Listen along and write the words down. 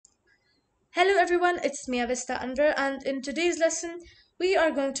Hello everyone, it's me Avista Anwar, and in today's lesson we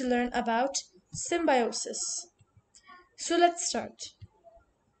are going to learn about symbiosis. So let's start.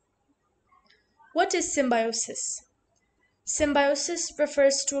 What is symbiosis? Symbiosis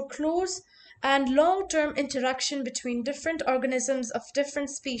refers to a close and long-term interaction between different organisms of different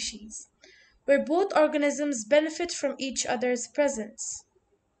species, where both organisms benefit from each other's presence.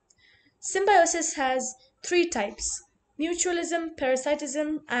 Symbiosis has three types: mutualism,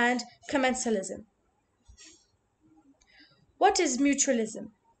 parasitism, and commensalism. What is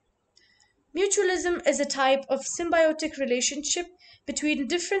mutualism? Mutualism is a type of symbiotic relationship between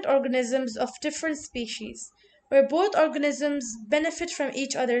different organisms of different species, where both organisms benefit from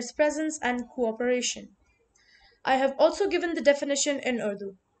each other's presence and cooperation. I have also given the definition in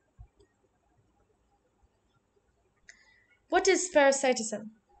Urdu. What is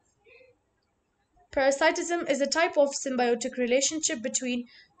parasitism? Parasitism is a type of symbiotic relationship between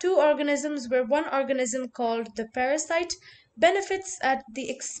two organisms where one organism, called the parasite, benefits at the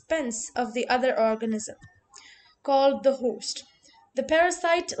expense of the other organism, called the host. The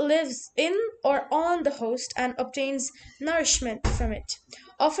parasite lives in or on the host and obtains nourishment from it,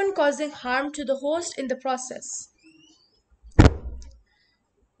 often causing harm to the host in the process.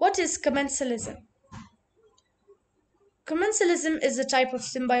 What is commensalism? Commensalism is a type of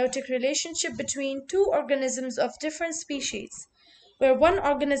symbiotic relationship between two organisms of different species, where one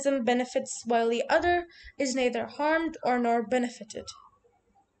organism benefits while the other is neither harmed or nor benefited.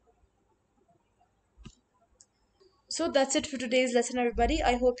 So that's it for today's lesson, everybody.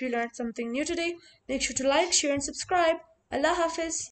 I hope you learned something new today. Make sure to like, share, and subscribe. Allah Hafiz.